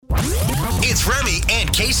It's Remy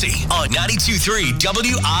and Casey on 92.3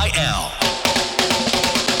 WIL.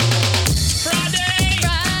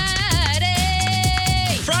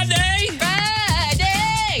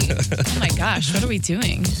 Oh my gosh, what are we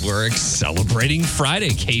doing? We're celebrating Friday,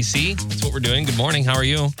 Casey. That's what we're doing. Good morning. How are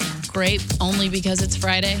you? Great, only because it's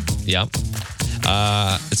Friday. Yep.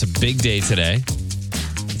 It's a big day today.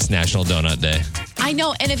 It's National Donut Day. I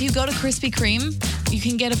know, and if you go to Krispy Kreme, you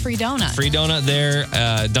can get a free donut. Free donut there.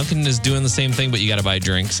 Dunkin' is doing the same thing, but you got to buy a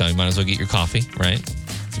drink, so you might as well get your coffee, right?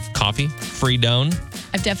 Coffee, free don.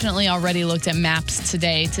 I've definitely already looked at maps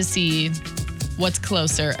today to see what's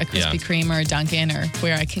closer, a Krispy Kreme or a Dunkin' or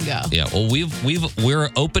where I can go. Yeah, well, we're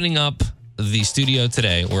opening up the studio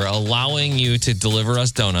today. We're allowing you to deliver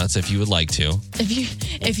us donuts if you would like to.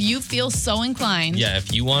 If you feel so inclined. Yeah,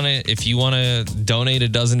 if you want to donate a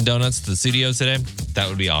dozen donuts to the studio today, that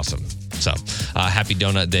would be awesome. So, happy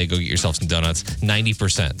Donut Day. Go get yourself some donuts.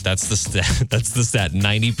 90%. That's the stat. That's the stat.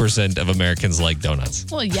 90% of Americans like donuts.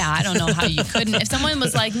 Well, yeah, I don't know how you couldn't. If someone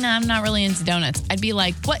was like, nah, I'm not really into donuts, I'd be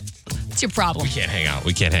like, what? What's your problem? We can't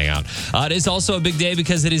hang out. It is also a big day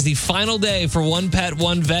because it is the final day for One Pet,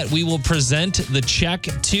 One Vet. We will present the check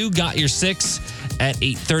to Got Your Six at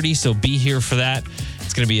 8:30, so be here for that.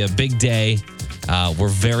 It's going to be a big day. We're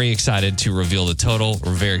very excited to reveal the total.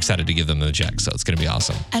 We're very excited to give them the check, so it's going to be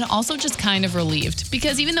awesome. And also just kind of relieved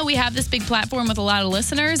because even though we have this big platform with a lot of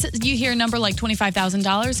listeners, you hear a number like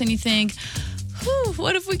 $25,000 and you think, whew,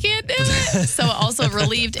 what if we can't do it? So also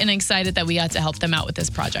relieved and excited that we got to help them out with this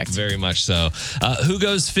project. Very much so. Who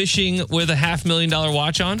goes fishing with a $500,000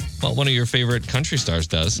 watch on? Well, one of your favorite country stars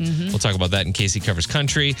does. Mm-hmm. We'll talk about that in Casey Covers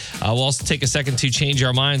Country. We'll also take a second to change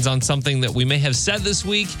our minds on something that we may have said this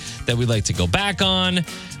week that we'd like to go back on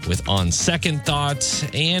with On Second Thought.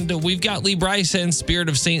 And we've got Lee Bryce and Spirit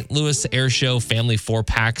of St. Louis Air Show Family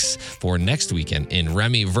 4-packs for next weekend in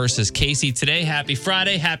Remy versus Casey. Today, happy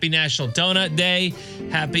Friday. Happy National Donut Day.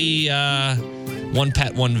 Happy One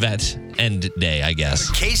Pet, One Vet End Day, I guess.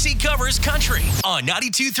 Casey Covers Country on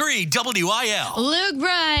 92.3 WIL. Luke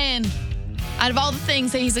Bryan, out of all the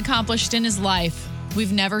things that he's accomplished in his life,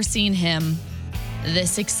 we've never seen him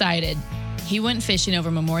this excited. He went fishing over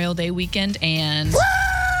Memorial Day weekend and...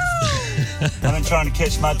 I've been trying to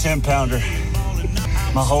catch my 10-pounder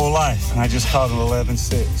my whole life, and I just caught an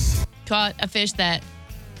 11.6. Caught a fish that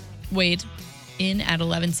weighed in at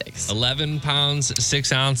 11.6. 11 pounds,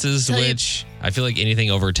 6 ounces, which I feel like anything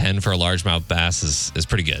over 10 for a largemouth bass is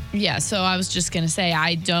pretty good. Yeah, so I was just going to say,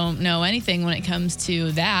 I don't know anything when it comes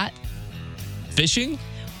to that. Fishing?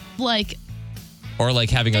 Or like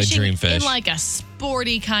having a dream fish. In like a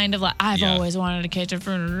sporty kind of I've always wanted to catch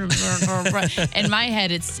it. In my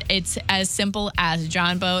head, it's as simple as a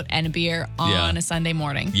John boat and a beer on a Sunday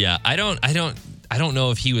morning. Yeah, I don't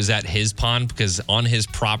know if he was at his pond because on his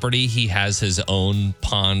property, he has his own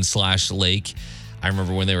pond/lake. I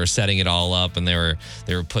remember when they were setting it all up and they were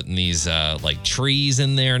putting these like trees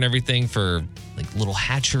in there and everything for like little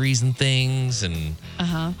hatcheries and things. And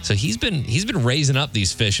so he's been raising up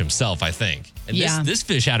these fish himself, I think. And this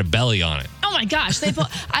fish had a belly on it. Oh my gosh.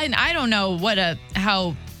 I don't know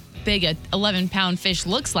how big a 11-pound fish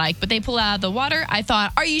looks like, but they pull out of the water. I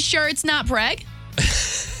thought, are you sure it's not Preg?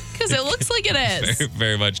 Because it looks like it is. Very,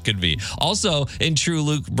 very much could be. Also, in true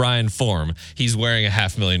Luke Bryan form, he's wearing a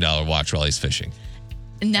 $500,000 watch while he's fishing.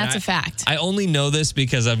 And that's a fact. I only know this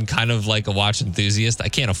because I'm kind of like a watch enthusiast. I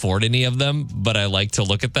can't afford any of them, but I like to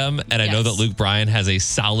look at them. And I know that Luke Bryan has a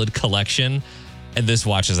solid collection, and this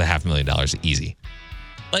watch is a $500,000 easy.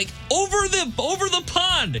 Like over the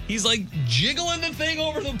pond. He's like jiggling the thing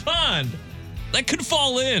over the pond. That could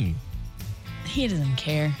fall in. He doesn't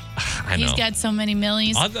care. I know. He's got so many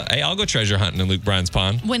millies. I'll go treasure hunting in Luke Bryan's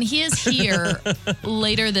pond. When he is here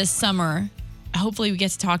later this summer, hopefully we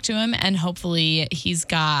get to talk to him, and hopefully he's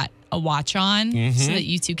got a watch on so that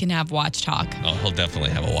you two can have watch talk. Oh, he'll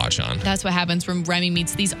definitely have a watch on. That's what happens when Remy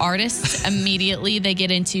meets these artists. Immediately they get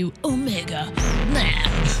into Omega.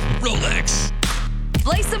 Rolex.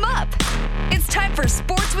 Lace them up. It's time for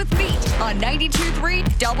Sports with Meat on 92.3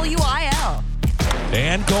 WIL.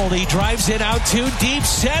 And Goldie drives it out to deep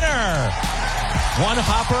center. One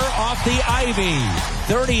hopper off the ivy.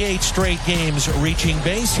 38 straight games reaching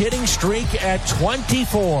base, hitting streak at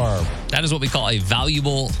 24. That is what we call a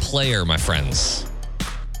valuable player, my friends.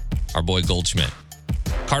 Our boy Goldschmidt.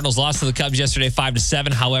 Cardinals lost to the Cubs yesterday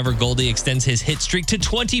 5-7. However, Goldie extends his hit streak to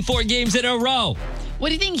 24 games in a row. What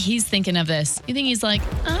do you think he's thinking of this? You think he's like,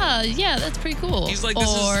 yeah, that's pretty cool? He's like,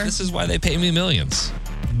 this is why they pay me millions.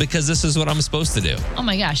 because this is what I'm supposed to do. Oh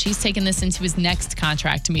my gosh, he's taking this into his next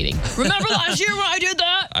contract meeting. Remember last year when I did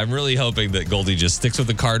that? I'm really hoping that Goldie just sticks with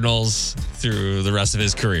the Cardinals through the rest of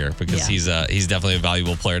his career because he's definitely a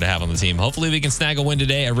valuable player to have on the team. Hopefully we can snag a win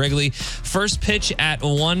today at Wrigley. First pitch at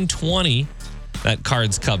 1:20. That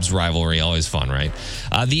Cards-Cubs rivalry, always fun, right?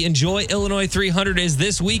 The Enjoy Illinois 300 is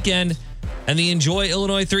this weekend, and the Enjoy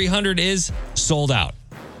Illinois 300 is sold out.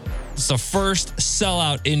 It's the first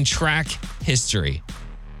sellout in track history.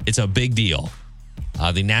 It's a big deal.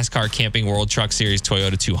 The NASCAR Camping World Truck Series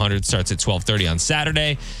Toyota 200 starts at 12:30 on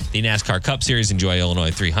Saturday. The NASCAR Cup Series Enjoy Illinois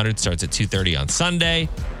 300 starts at 2:30 on Sunday.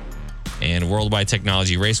 And Worldwide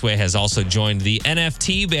Technology Raceway has also joined the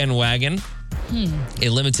NFT bandwagon. A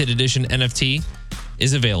limited edition NFT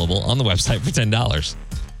is available on the website for $10.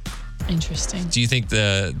 Interesting. Do you think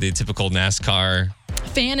the typical NASCAR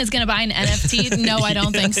fan is going to buy an NFT? No, I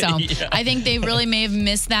don't think so. Yeah. I think they really may have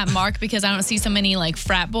missed that mark because I don't see so many like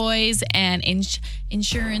frat boys and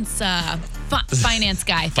insurance finance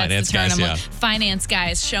guy. That's Finance the term. guys, yeah. Finance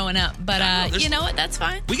guys showing up. But you know what? That's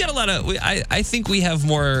fine. We got a lot of. I think we have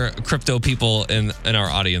more crypto people in our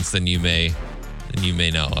audience than you may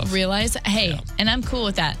know of. Realize, hey, and I'm cool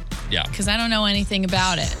with that. Yeah. Because I don't know anything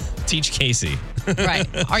about it. Teach Casey. Right.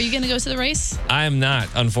 Are you going to go to the race? I am not,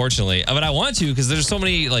 unfortunately, but I want to because there's so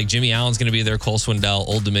many. Like Jimmy Allen's going to be there, Cole Swindell,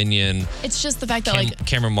 Old Dominion. It's just the fact that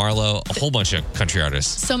Cameron Marlowe, a whole bunch of country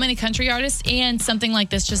artists. So many country artists, and something like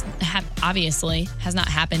this just obviously has not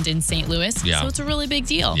happened in St. Louis. Yeah. So it's a really big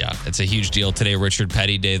deal. Yeah, it's a huge deal today. Richard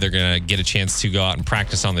Petty Day. They're going to get a chance to go out and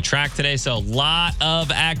practice on the track today. So a lot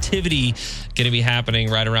of activity going to be happening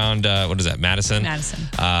right around, Madison? Madison.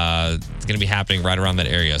 It's going to be happening right around that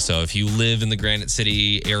area. So if you live in the Granite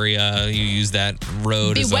City area, you use that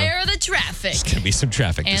road. Beware the traffic. There's going to be some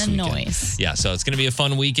traffic this and weekend. Noise. Yeah, so it's going to be a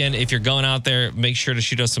fun weekend. If you're going out there, make sure to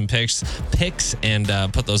shoot us some pics and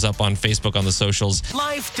put those up on Facebook on the socials.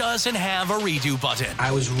 Life doesn't have a redo button,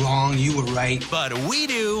 I was wrong, you were right. but we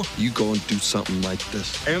do. You go and do something like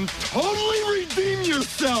this and totally redeem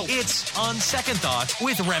yourself. It's On Second Thought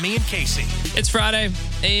with Remy and Casey. It's Friday,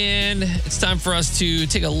 and it's time for us to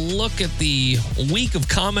take a look at the week of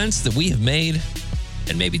comments that we have made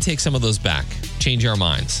and maybe take some of those back, change our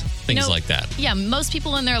minds, things like that. Yeah, most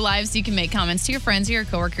people in their lives, you can make comments to your friends or your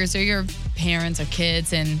coworkers or your parents or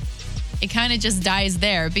kids, and it kind of just dies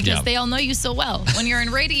there because they all know you so well. When you're in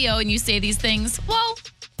radio and you say these things, well,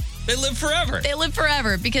 they live forever. They live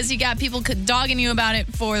forever because you got people dogging you about it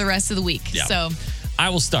for the rest of the week. Yeah. So I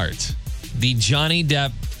will start. The Johnny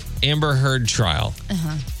Depp Amber Heard trial.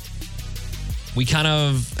 We kind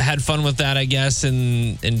of had fun with that, I guess,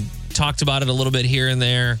 and talked about it a little bit here and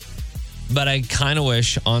there. But I kind of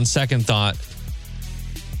wish, on second thought,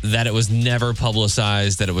 that it was never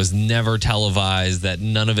publicized, that it was never televised, that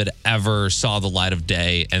none of it ever saw the light of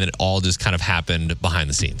day, and that it all just kind of happened behind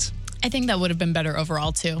the scenes. I think that would have been better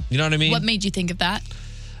overall, too. You know what I mean? What made you think of that?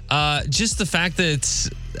 Just the fact that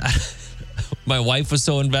my wife was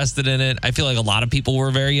so invested in it. I feel like a lot of people were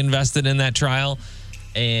very invested in that trial.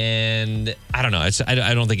 And I don't know.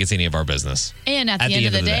 I don't think it's any of our business. And at the end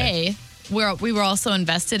of the day, we were also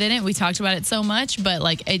invested in it. We talked about it so much, but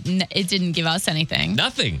like it didn't give us anything.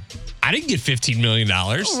 Nothing. I didn't get $15 million.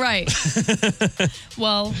 Right.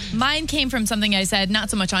 Well, mine came from something I said, not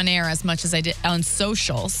so much on air as much as I did on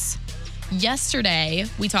socials. Yesterday,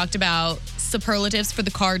 we talked about superlatives for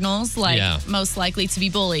the Cardinals, like most likely to be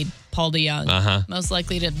bullied. Paul DeYoung, most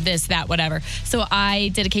likely to this, that, whatever. So I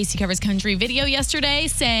did a Casey Covers Country video yesterday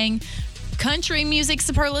saying country music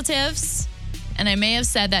superlatives. And I may have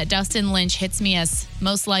said that Dustin Lynch hits me as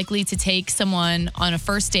most likely to take someone on a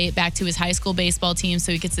first date back to his high school baseball team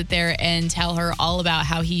so he could sit there and tell her all about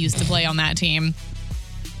how he used to play on that team.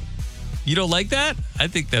 You don't like that? I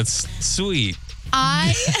think that's sweet.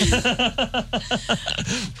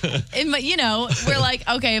 We're like,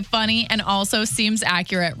 okay, funny and also seems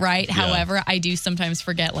accurate, right? Yeah. However, I do sometimes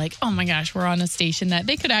forget, like, oh my gosh, we're on a station that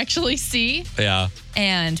they could actually see. Yeah.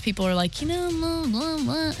 And people are like, blah, blah,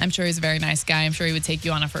 blah. I'm sure he's a very nice guy. I'm sure he would take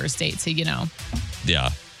you on a first date to, Yeah.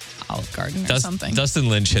 Olive Garden or something. Dustin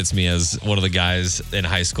Lynch hits me as one of the guys in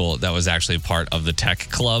high school that was actually part of the tech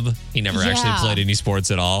club. He never actually played any sports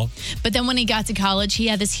at all. But then when he got to college, he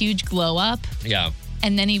had this huge glow up. Yeah.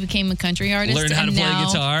 And then he became a country artist. Learned how to play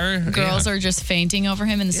guitar. Girls are just fainting over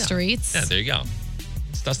him in the streets. Yeah, there you go.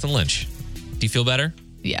 It's Dustin Lynch. Do you feel better?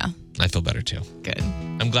 Yeah. I feel better too. Good.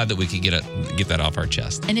 I'm glad that we could get that off our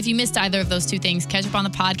chest. And if you missed either of those two things, catch up on the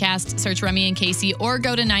podcast, search Remy and Casey, or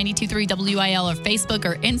go to 92.3 WIL or Facebook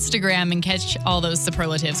or Instagram and catch all those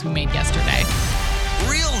superlatives we made yesterday.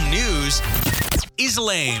 Real news is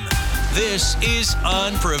lame. This is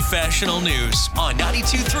Unprofessional News on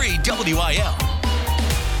 92.3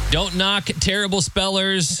 WIL. Don't knock terrible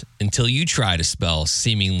spellers until you try to spell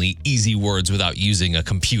seemingly easy words without using a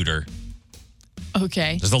computer.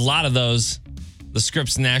 Okay. There's a lot of those. The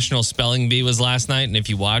Scripps National Spelling Bee was last night, and if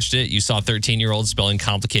you watched it, you saw 13-year-olds spelling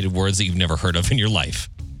complicated words that you've never heard of in your life.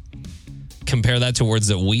 Compare that to words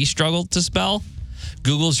that we struggled to spell.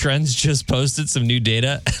 Google Trends just posted some new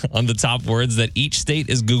data on the top words that each state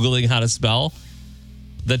is Googling how to spell.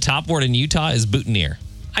 The top word in Utah is boutonniere.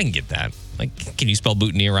 I can get that. Like, can you spell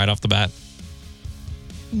boutonniere right off the bat?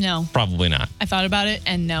 No. Probably not. I thought about it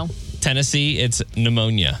and no. Tennessee, it's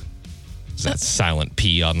pneumonia. That's silent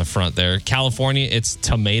P on the front there. California, it's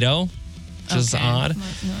tomato, which is odd.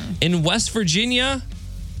 In West Virginia,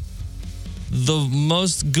 the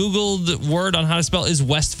most Googled word on how to spell is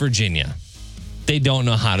West Virginia. They don't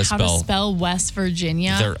know how to spell West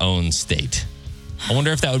Virginia? Their own state. I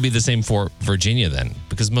wonder if that would be the same for Virginia then,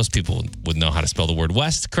 because most people would know how to spell the word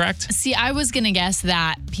West, correct? See, I was going to guess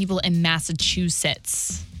that people in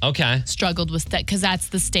Massachusetts struggled with that, because that's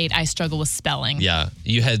the state I struggle with spelling. Yeah.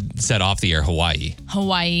 You had said off the air Hawaii.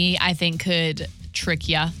 Hawaii, I think, could trick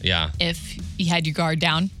you. Yeah. If you had your guard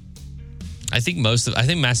down. I think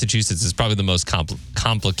Massachusetts is probably the most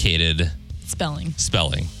complicated spelling.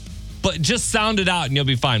 But just sound it out and you'll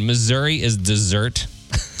be fine. Missouri is dessert.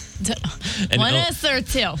 One is there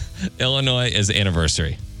too. Illinois is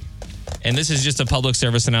anniversary. And this is just a public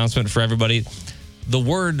service announcement for everybody. The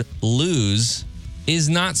word lose is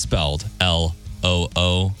not spelled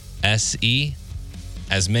Loose,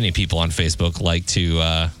 as many people on Facebook like to,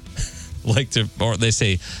 or they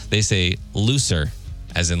say looser,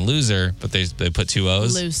 as in loser, but they put two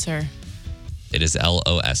O's. Looser. It is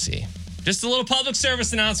Lose. Just a little public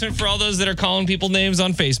service announcement for all those that are calling people names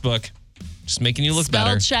on Facebook. Just making you look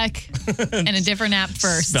better. Spell check and a different app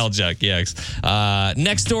first. Spell check, yes.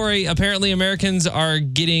 Next story. Apparently, Americans are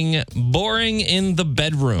getting boring in the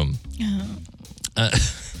bedroom. That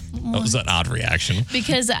was an odd reaction.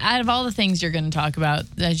 Because out of all the things you're going to talk about,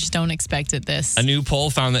 I just don't expect it this. A new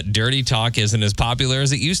poll found that dirty talk isn't as popular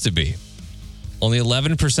as it used to be. Only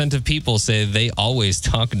 11% of people say they always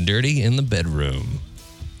talk dirty in the bedroom.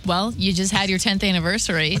 Well, you just had your 10th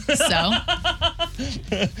anniversary, so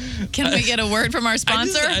can we get a word from our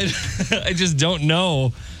sponsor? I just don't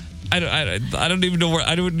know. I don't even know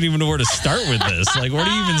where to start with this. Like, where do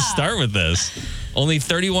you even start with this? Only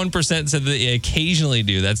 31% said that they occasionally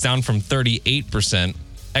do. That's down from 38%.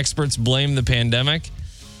 Experts blame the pandemic.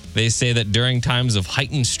 They say that during times of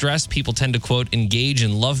heightened stress, people tend to, quote, engage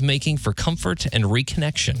in lovemaking for comfort and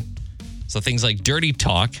reconnection. So things like dirty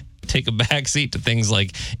talk take a backseat to things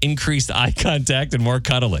like increased eye contact and more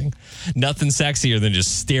cuddling. Nothing sexier than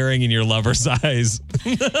just staring in your lover's eyes.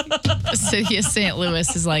 The city of St.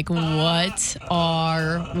 Louis is like, what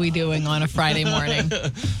are we doing on a Friday morning?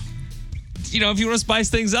 You know, if you want to spice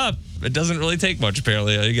things up, it doesn't really take much,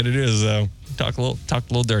 apparently. All you got to do is talk a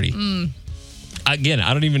little dirty. Again,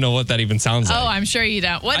 I don't even know what that even sounds like. Oh, I'm sure you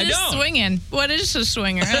don't. What is swinging? What is a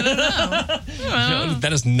swinger? I don't know.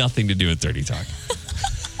 That has nothing to do with dirty talk.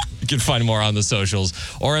 You can find more on the socials.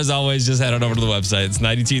 Or as always, just head on over to the website. It's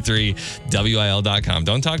 923WIL.com.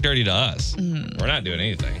 Don't talk dirty to us. We're not doing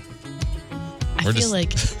anything. I feel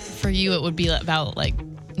like for you it would be about like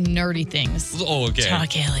nerdy things. Oh, okay.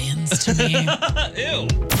 Talk aliens to me. Ew.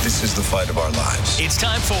 This is the fight of our lives. It's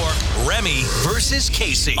time for Remy versus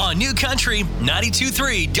Casey on New Country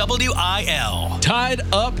 92.3 WIL. Tied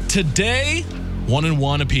up today,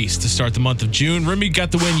 1-1 apiece to start the month of June. Remy got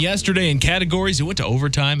the win yesterday in categories. It went to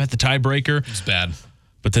overtime at the tiebreaker. It's bad.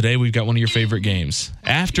 But today we've got one of your favorite games.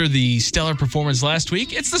 After the stellar performance last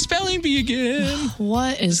week, it's the spelling bee again.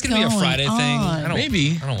 What is going to be a Friday on? thing?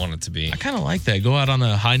 Maybe. I don't want it to be. I kind of like that. Go out on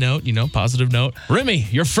a high note, positive note. Remy,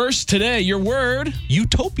 your first today, your word,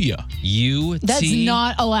 utopia. That's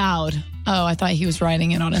not allowed. Oh, I thought he was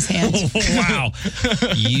writing it on his hand. Wow.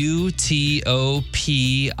 UTOPIA,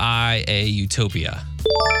 utopia.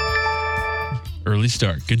 Early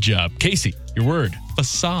start. Good job. Casey, your word,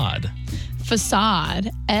 facade.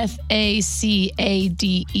 Facade.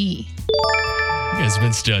 FACADE. You guys have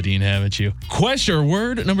been studying, haven't you? Question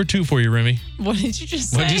word number 2 for you, Remy. What did you just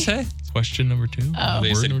say? What did you say? Question number 2. Oh.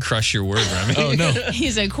 They said crush your word, Remy. Oh, no.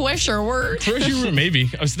 He's a question word. Crush your word, maybe.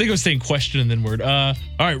 I was saying question and then word. All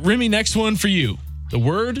right, Remy, next one for you. The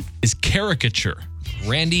word is caricature.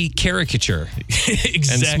 Randy Caricature. Exactly.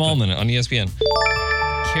 And Smallman on ESPN.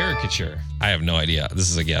 Caricature. I have no idea. This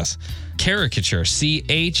is a guess. Caricature.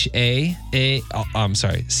 CHARATEUR.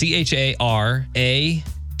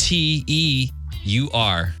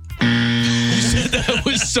 That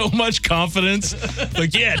was so much confidence.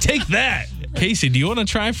 Like, yeah, take that. Casey, do you want to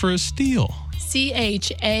try for a steal?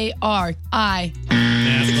 CHARI.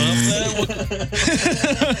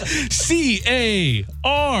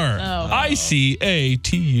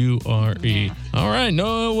 CARICATURE. All right,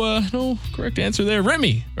 no correct answer there.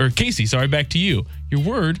 Remy, or Casey, sorry, back to you. Your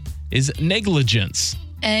word is negligence.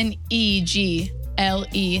 NEGLEGENCE.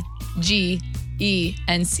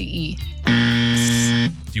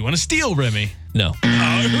 Do you want to steal, Remy? No. All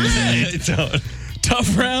right.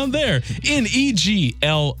 Tough round there.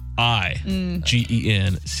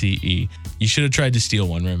 NEGLIGENCE. You should have tried to steal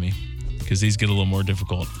one, Remy, because these get a little more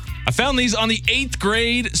difficult. I found these on the 8th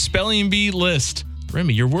grade spelling bee list.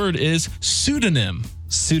 Remy, your word is pseudonym.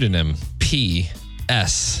 Pseudonym.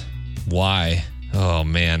 PSY. Oh,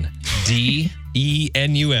 man.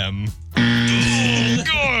 DENUM. Oh,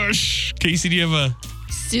 gosh. Casey, do you have a...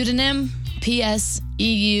 Pseudonym.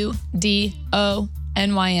 PSEUDONYM.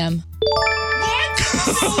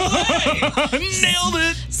 Nailed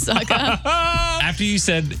it. Sucker. After you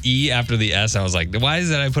said E after the S, I was like, why is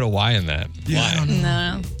that I put a Y in that? Why?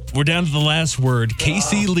 No. We're down to the last word.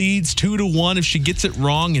 Casey leads 2-1. If she gets it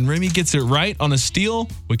wrong and Remy gets it right on a steal,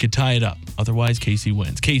 we could tie it up. Otherwise, Casey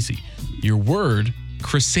wins. Casey, your word,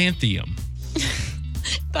 chrysanthemum.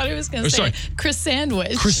 Thought he was going to say Chris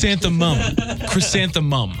Sandwich. Chrysanthemum.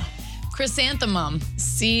 Chrysanthemum. Chrysanthemum. CRISANTHEMUM.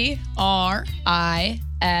 Sorry.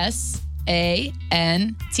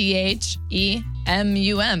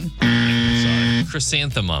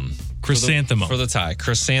 Chrysanthemum. Chrysanthemum. For the tie.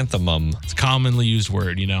 Chrysanthemum. It's a commonly used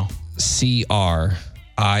word, you know.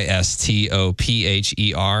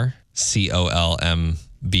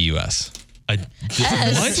 CRISTOPHERCOLMBUS. What? Did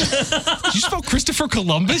you spell Christopher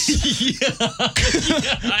Columbus? Yeah,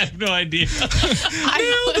 I have no idea.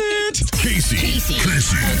 Nailed it. Casey.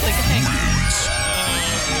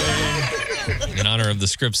 In honor of the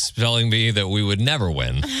script spelling bee that we would never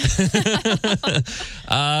win.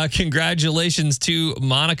 Congratulations to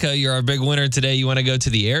Monica. You're our big winner today. You want to go to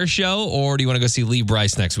the air show or do you want to go see Lee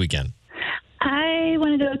Brice next weekend? I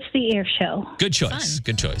want to go to the air show. Good choice.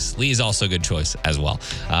 Good choice. Lee is also a good choice as well.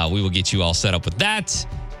 We will get you all set up with that.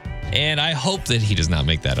 And I hope that he does not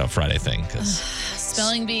make that a Friday thing because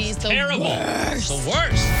Spelling bees, the terrible. worst. The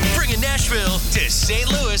worst. Bringing Nashville to St.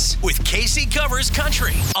 Louis with Casey Covers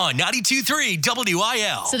Country on 92.3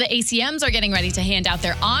 WIL. So the ACMs are getting ready to hand out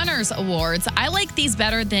their honors awards. I like these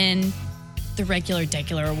better than the regular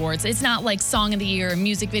awards. It's not like Song of the Year,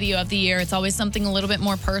 Music Video of the Year. It's always something a little bit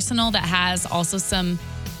more personal that has also some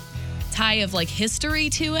tie of like history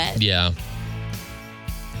to it. Yeah.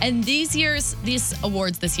 And these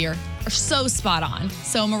awards this year are so spot on.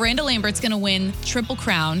 So Miranda Lambert's going to win Triple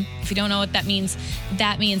Crown. If you don't know what that means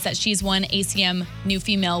that she's won ACM New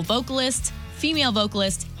Female Vocalist,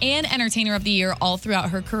 and Entertainer of the Year all throughout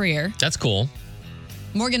her career. That's cool.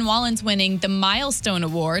 Morgan Wallen's winning the Milestone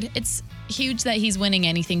Award. It's huge that he's winning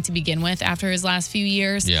anything to begin with after his last few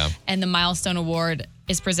years. Yeah. And the Milestone Award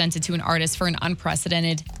is presented to an artist for an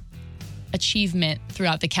unprecedented achievement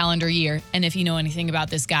throughout the calendar year. And if you know anything about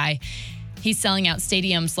this guy, he's selling out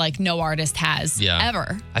stadiums like no artist has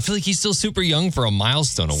ever. I feel like he's still super young for a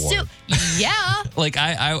Milestone Award. Yeah. Like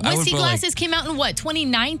I would Whiskey put Glasses came out in what,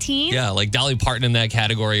 2019? Yeah, like Dolly Parton in that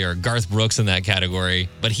category or Garth Brooks in that category.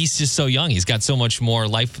 But he's just so young. He's got so much more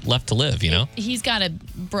life left to live, you know? He's got a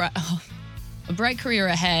bright career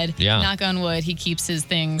ahead. Yeah. Knock on wood, he keeps his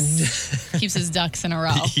ducks in a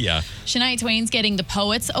row. Yeah. Shania Twain's getting the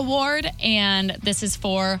Poets Award, and this is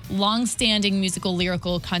for long-standing musical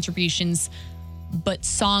lyrical contributions, but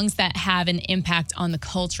songs that have an impact on the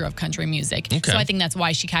culture of country music. Okay. So I think that's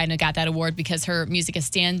why she kind of got that award, because her music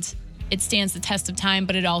stands the test of time,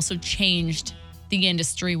 but it also changed the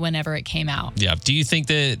industry whenever it came out. Yeah. Do you think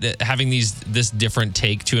that having this different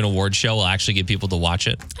take to an award show will actually get people to watch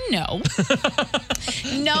it? No.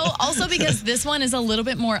 No, also because this one is a little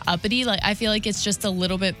bit more uppity. Like, I feel like it's just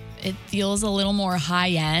it feels a little more high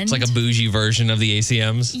end. It's like a bougie version of the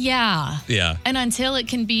ACMs. Yeah. Yeah. And until it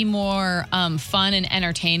can be more fun and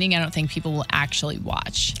entertaining, I don't think people will actually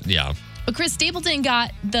watch. Yeah. But Chris Stapleton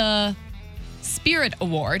got the Spirit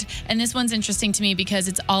Award, and this one's interesting to me because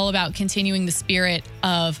it's all about continuing the spirit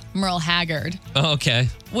of Merle Haggard. Oh, okay.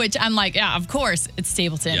 Which I'm like, yeah, of course it's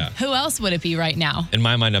Stapleton. Yeah. Who else would it be right now? In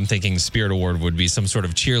my mind, I'm thinking Spirit Award would be some sort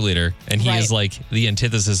of cheerleader, and he is like the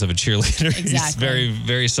antithesis of a cheerleader. Exactly. He's very,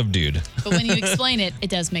 very subdued. But when you explain it,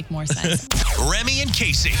 it does make more sense. Remy and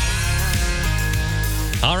Casey.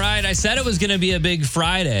 All right, I said it was going to be a big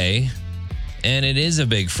Friday, and it is a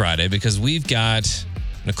big Friday because we've got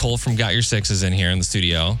Nicole from Got Your Sixes in here in the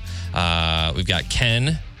studio. We've got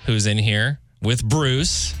Ken, who's in here with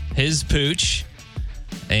Bruce, his pooch,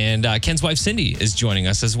 And Ken's wife, Cindy, is joining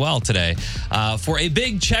us as well today for a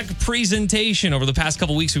big check presentation. Over the past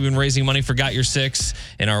couple weeks, we've been raising money for Got Your Six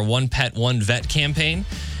in our One Pet, One Vet campaign.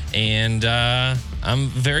 And I'm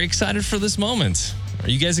very excited for this moment. Are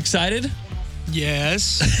you guys excited? Yes.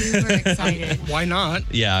 Super excited. Why not?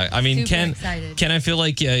 Yeah, I mean, Super excited. Ken, I feel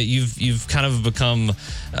like you've kind of become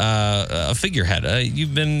a figurehead.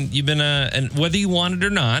 You've been and whether you want it or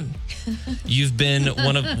not, you've been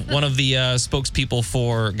one of the spokespeople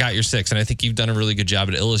for Got Your Six, and I think you've done a really good job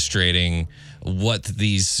at illustrating what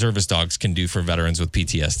these service dogs can do for veterans with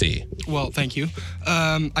PTSD. Well, thank you.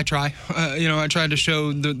 I try. I try to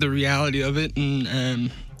show the reality of it, and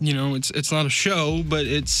it's not a show, but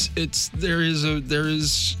there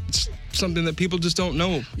is something that people just don't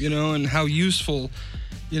know, and how useful,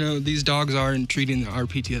 these dogs are in treating our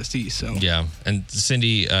PTSD. So yeah, and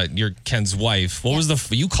Cindy, you're Ken's wife. What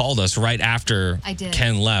was you called us right after I did.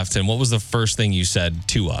 Ken left, and what was the first thing you said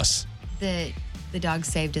to us? The dog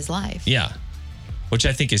saved his life. Yeah, which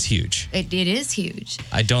I think is huge. It is huge.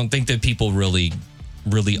 I don't think that people really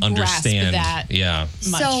understand that. Yeah.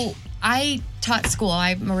 Much. So I taught school.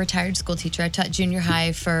 I'm a retired school teacher. I taught junior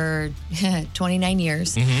high for 29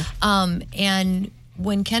 years. Mm-hmm. And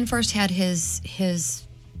when Ken first had his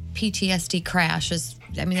PTSD crash,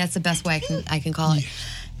 that's the best way I can call it.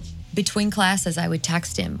 Between classes, I would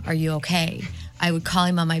text him, "Are you okay?" I would call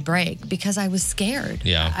him on my break because I was scared.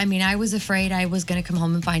 Yeah. I was afraid I was going to come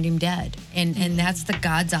home and find him dead. And that's the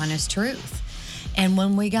God's honest truth. And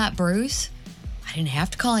when we got Bruce, I didn't have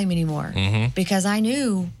to call him anymore because I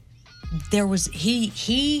knew there was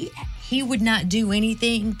he would not do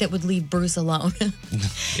anything that would leave Bruce alone.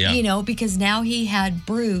 Yeah. Because now he had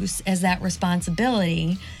Bruce as that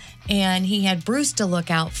responsibility, and he had Bruce to look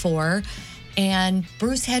out for, and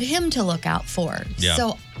Bruce had him to look out for. Yeah.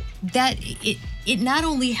 So that it not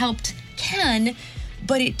only helped Ken,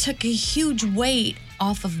 but it took a huge weight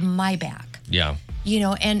off of my back. Yeah.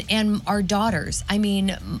 And our daughters. I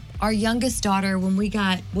mean, our youngest daughter, when we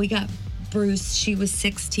got Bruce, she was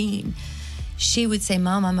 16. She would say,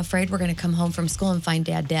 "Mom, I'm afraid we're going to come home from school and find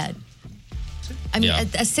Dad dead." I mean, Yeah.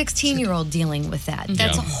 a 16-year-old dealing with that.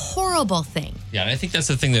 That's a horrible thing. Yeah, and I think that's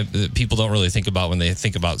the thing that people don't really think about when they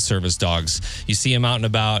think about service dogs. You see them out and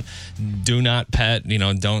about, do not pet,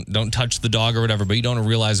 don't touch the dog or whatever, but you don't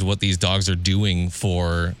realize what these dogs are doing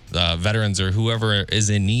for veterans or whoever is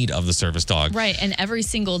in need of the service dog. Right, and every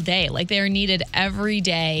single day. Like, they are needed every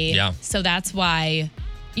day. Yeah. So that's why,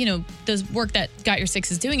 the work that Got Your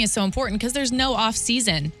Six is doing is so important, because there's no off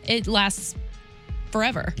season. It lasts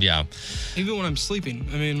forever. Yeah. Even when I'm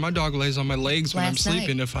sleeping, my dog lays on my legs when I'm Last night.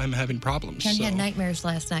 sleeping if I'm having problems. Ken so. had nightmares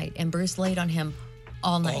last night, and Bruce laid on him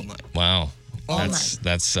all night. Wow. All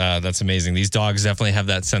That's amazing. These dogs definitely have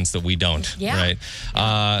that sense that we don't. Yeah.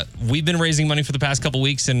 Right. We've been raising money for the past couple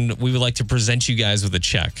weeks, and we would like to present you guys with a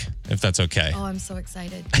check, if that's okay. Oh, I'm so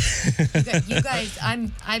excited. You guys,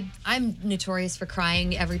 I'm notorious for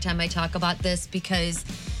crying every time I talk about this, because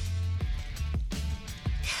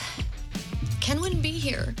Ken wouldn't be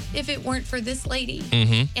here if it weren't for this lady.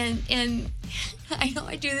 Mm-hmm. And I know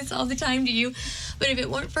I do this all the time to you, but if it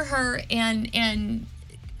weren't for her and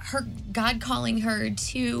her, God calling her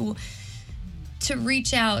to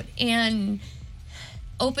reach out and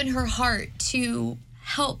open her heart to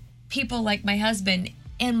help people like my husband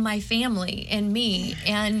and my family and me,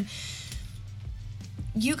 and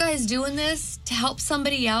you guys doing this to help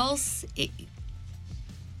somebody else,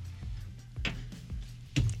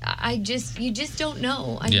 you just don't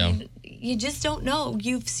know. I mean, you just don't know.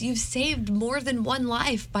 You've saved more than one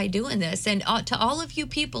life by doing this. And to all of you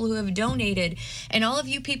people who have donated, and all of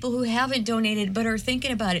you people who haven't donated but are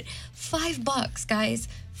thinking about it, $5, guys,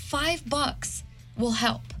 $5 will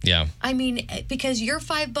help. Yeah. I mean, because you're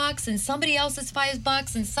 $5 and somebody else is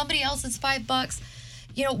 $5 and somebody else is $5.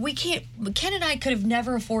 We can't. Ken and I could have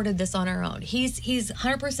never afforded this on our own. He's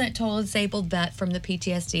 100% total disabled vet from the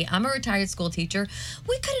PTSD. I'm a retired school teacher.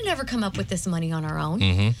 We could have never come up with this money on our own.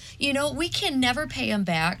 Mm-hmm. We can never pay him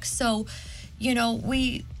back. So,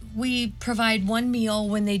 we provide one meal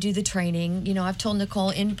when they do the training. I've told Nicole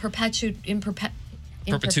in Perpetuity.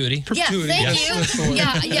 Yeah, thank you.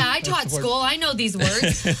 Yeah, I taught That's the word. school. I know these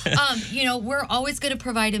words. We're always going to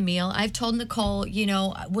provide a meal. I've told Nicole,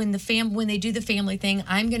 when they do the family thing,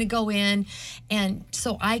 I'm going to go in, and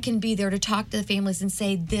so I can be there to talk to the families and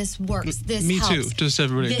say, this works. This Me helps. too. Just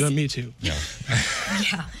everybody. Me too. Yeah.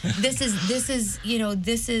 Yeah. This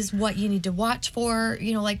is what you need to watch for.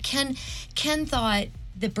 Like Ken thought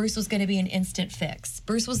that Bruce was going to be an instant fix.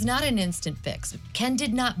 Bruce was not an instant fix. Ken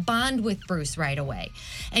did not bond with Bruce right away.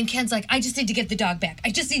 And Ken's like, I just need to give the dog back.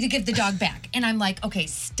 I just need to give the dog back. And I'm like, okay,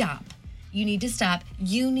 stop. You need to stop.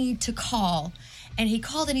 You need to call. And he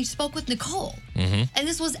called and he spoke with Nicole. Mm-hmm. And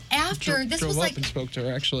this was after. This drove was up like. and spoke to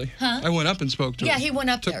her, actually. Huh? I went up and spoke to her. Yeah, he went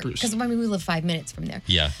up Took there. Bruce. Because, we live 5 minutes from there.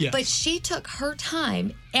 Yeah. Yes. But she took her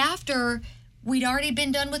time after he'd already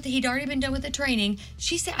been done with the training.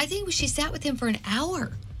 She said, I think she sat with him for an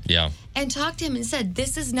hour. Yeah. And talked to him and said,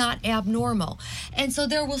 this is not abnormal. And so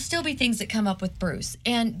there will still be things that come up with Bruce.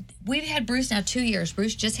 And we've had Bruce now 2 years.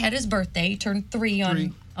 Bruce just had his birthday. He turned 3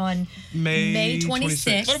 on May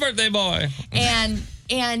 26th. What a birthday boy. And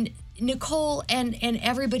Nicole and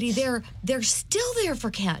everybody there, they're still there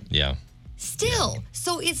for Ken. Yeah. Still.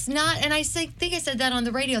 So it's not, and I think I said that on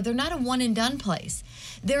the radio, they're not a one and done place.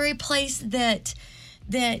 They're a place that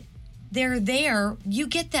they're there. You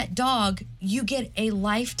get that dog, you get a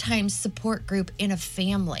lifetime support group in a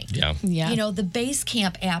family. Yeah. Yeah. You know, the Base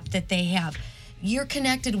Camp app that they have. You're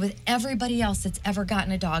connected with everybody else that's ever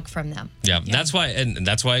gotten a dog from them. Yeah. That's why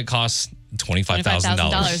it costs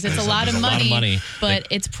 $25,000. It's a lot of money, but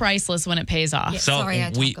it's priceless when it pays off. Yeah, So sorry, I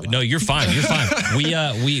talk a lot. No, you're fine. You're fine. We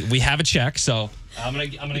have a check, so I'm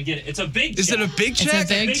gonna get it. It's a big check. Is it a big check?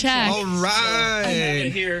 It's a big check. All So I have it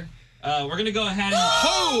right. here. We're gonna go ahead. And,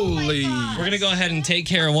 Holy. we're gonna go ahead and take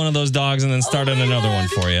care of one of those dogs, and then start on another one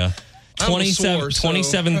for you.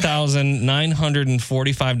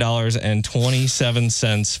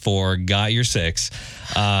 $27,945.27 for Got Your Six.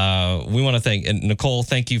 We want to thank Nicole.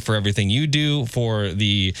 Thank you for everything you do for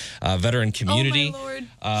the veteran community. Oh,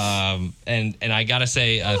 my Lord. And I gotta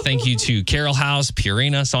say thank you to Carol House,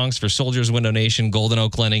 Purina, Songs for Soldiers, Window Nation, Golden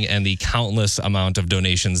Oak Lending, and the countless amount of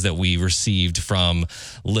donations that we received from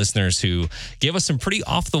listeners who gave us some pretty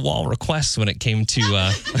off the wall requests when it came to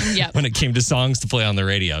when it came to songs to play on the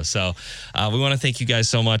radio. So we want to thank you guys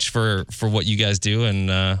so much for what you guys do, and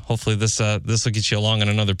hopefully this will get you along on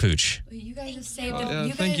another pooch. You guys have saved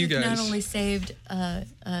thank you have guys. not only saved a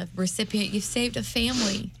recipient, you've saved a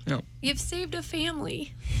family. Yeah. You've saved a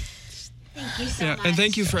family. Thank you so much. And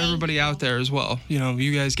thank you for everybody out there as well. You know,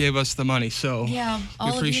 you guys gave us the money, so Yeah, all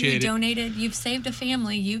of you appreciate who it. donated, you've saved a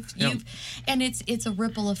family. You've and it's a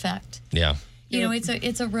ripple effect. Yeah. You know,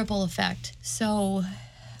 it's a ripple effect. So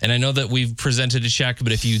And I know that we've presented a check,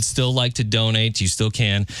 but if you'd still like to donate, you still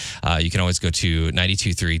can. You can always go to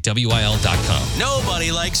 923wil.com.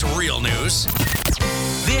 Nobody likes real news.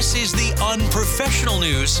 This is the unprofessional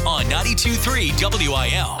news on 92.3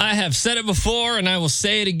 WIL. I have said it before, and I will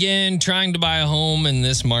say it again. Trying to buy a home in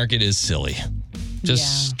this market is silly.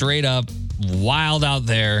 Just straight up wild out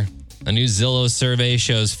there. A new Zillow survey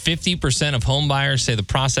shows 50% of home buyers say the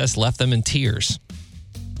process left them in tears.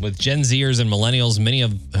 With Gen Zers and millennials, many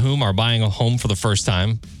of whom are buying a home for the first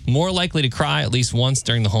time, more likely to cry at least once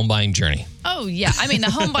during the home buying journey. Oh, yeah. I mean, the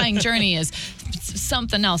home buying journey is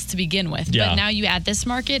something else to begin with. Yeah. But now you add this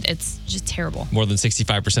market, it's just terrible. More than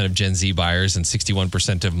 65% of Gen Z buyers and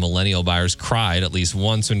 61% of millennial buyers cried at least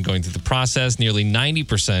once when going through the process. Nearly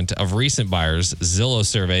 90% of recent buyers Zillow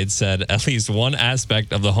surveyed said at least one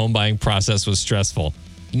aspect of the home buying process was stressful.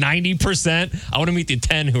 90%? I want to meet the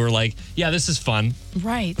 10 who are like, yeah, this is fun.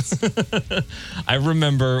 Right. I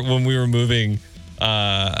remember when we were moving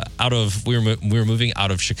we were moving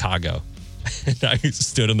out of Chicago. And I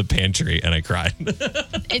stood in the pantry and I cried.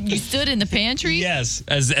 And you stood in the pantry? Yes,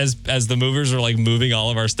 as the movers are like moving all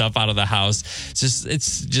of our stuff out of the house.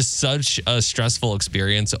 It's just such a stressful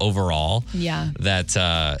experience overall. Yeah. That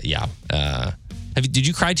did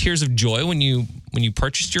you cry tears of joy when you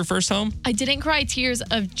purchased your first home? I didn't cry tears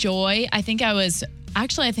of joy. I think I was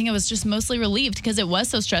just mostly relieved because it was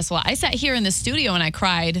so stressful. I sat here in the studio and I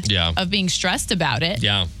cried of being stressed about it.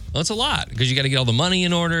 Yeah. Well, it's a lot because you got to get all the money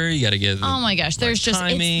in order. You got to get oh my gosh, there's just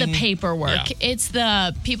timing. It's the paperwork. Yeah. It's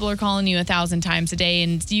the people are calling you 1,000 times a day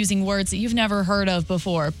and using words that you've never heard of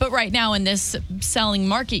before. But right now in this selling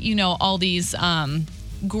market, you know, all these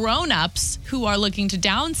grown-ups who are looking to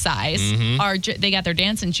downsize they got their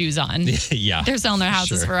dancing shoes on. Yeah. They're selling their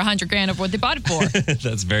houses for $100,000 of what they bought it for.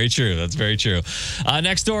 That's very true. That's very true.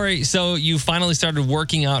 Next story. So you finally started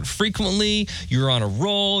working out frequently. You're on a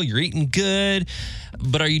roll. You're eating good.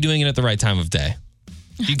 But are you doing it at the right time of day?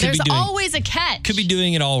 You There's always a catch. Could be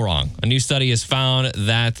doing it all wrong. A new study has found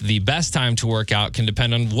that the best time to work out can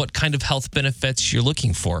depend on what kind of health benefits you're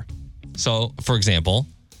looking for. So, for example,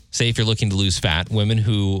 say if you're looking to lose fat, women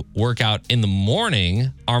who work out in the morning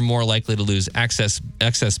are more likely to lose excess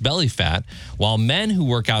belly fat, while men who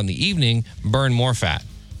work out in the evening burn more fat.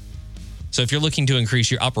 So if you're looking to increase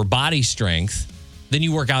your upper body strength, then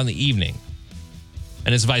you work out in the evening.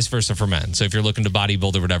 And it's vice versa for men. So if you're looking to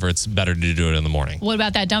bodybuild or whatever, it's better to do it in the morning. What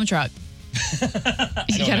about that dump truck?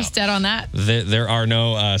 You got a stat on that? There are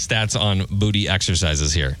no stats on booty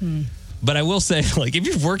exercises here. But I will say, like, if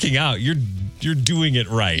you're working out, you're doing it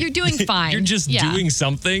right. You're doing fine. You're just doing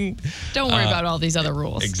something. Don't worry about all these other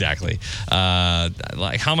rules. Exactly.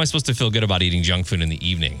 Like, how am I supposed to feel good about eating junk food in the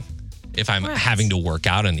evening if I'm having to work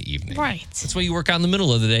out in the evening? Right. That's why you work out in the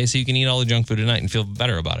middle of the day so you can eat all the junk food at night and feel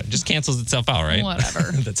better about it. Just cancels itself out, right?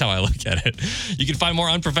 Whatever. That's how I look at it. You can find more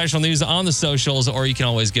unprofessional news on the socials, or you can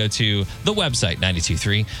always go to the website,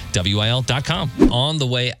 923wil.com. On the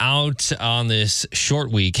way out on this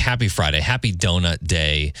short week, happy Friday, happy Donut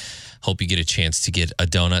Day. Hope you get a chance to get a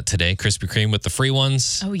donut today. Krispy Kreme with the free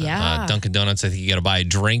ones. Oh, yeah. Dunkin' Donuts, I think you got to buy a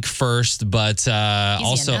drink first. But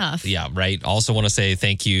also, enough. yeah, right. Also want to say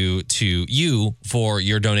thank you to you for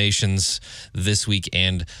your donations this week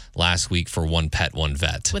and last week for One Pet, One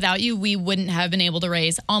Vet. Without you, we wouldn't have been able to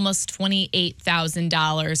raise almost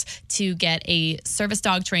 $28,000 to get a service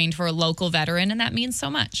dog trained for a local veteran, and that means so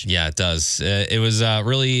much. Yeah, it does. It was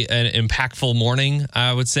really an impactful morning,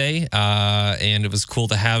 I would say, and it was cool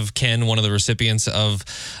to have Ken, one of the recipients of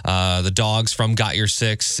the dogs from Got Your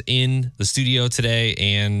Six, in the studio today,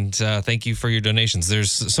 and thank you for your donations.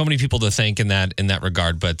 There's so many people to thank in that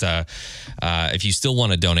regard, but if you still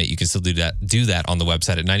want to donate, you can still do that on the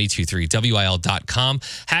website at 923wil.com.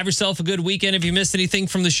 Have yourself a good weekend. If you missed anything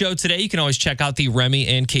from the show today, you can always check out the Remy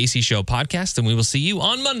and Casey Show podcast, and we will see you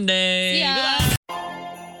on Monday. Yeah.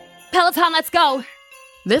 Peloton, let's go.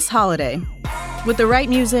 This holiday, with the right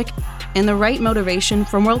music and the right motivation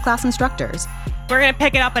from world-class instructors, we're going to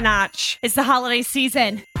pick it up a notch. It's the holiday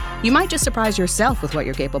season. You might just surprise yourself with what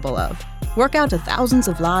you're capable of. Work out to thousands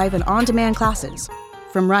of live and on-demand classes,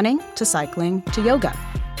 from running to cycling to yoga.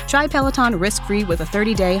 Try Peloton risk-free with a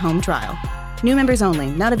 30-day home trial. New members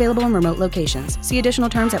only, not available in remote locations. See additional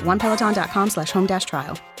terms at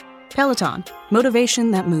onepeloton.com/home-trial. Peloton,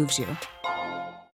 motivation that moves you.